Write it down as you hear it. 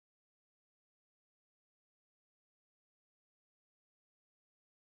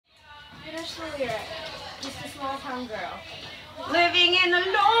Finish the lyric. Just a small town girl. Living in a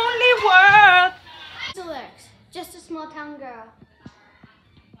lonely world. The lyrics. Just a small town girl.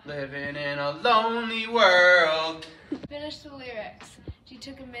 Living in a lonely world. Finish the lyrics. She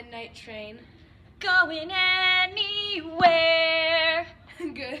took a midnight train. Going anywhere.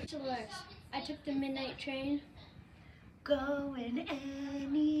 Good. The lyrics. I took the midnight train. Going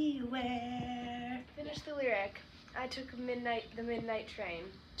anywhere. Finish the lyric. I took the midnight train.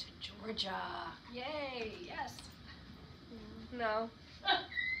 To Georgia. Yay, yes. No.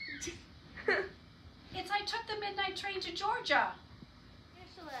 It's I took the midnight train to Georgia.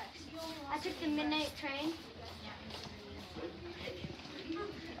 Finish the lyrics. I took the midnight train.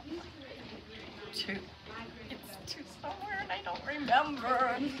 It's two somewhere and I don't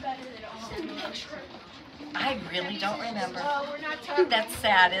remember. I really don't remember. Oh, we're not talking. That's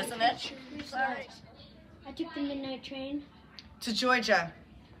sad, isn't it? Sorry. I took the midnight train. To Georgia.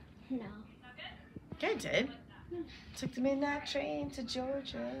 No. I did. Took the midnight train to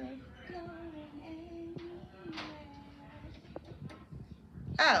Georgia.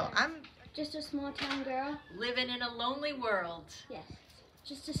 Oh, I'm Just a small town girl. Living in a lonely world. Yes.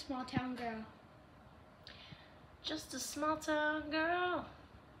 Just a small town girl. just a small town girl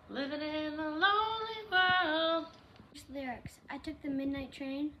living in a lonely world. Lyrics. I took the midnight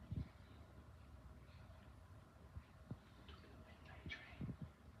train.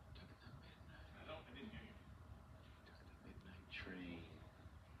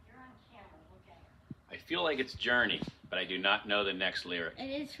 I feel like it's Journey, but I do not know the next lyric. It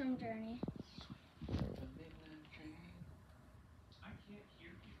is from Journey.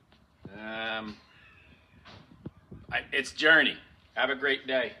 It's Journey. Have a great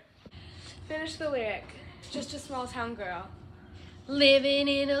day. Finish the lyric. Just a small town girl. Living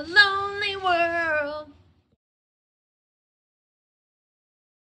in a lonely world.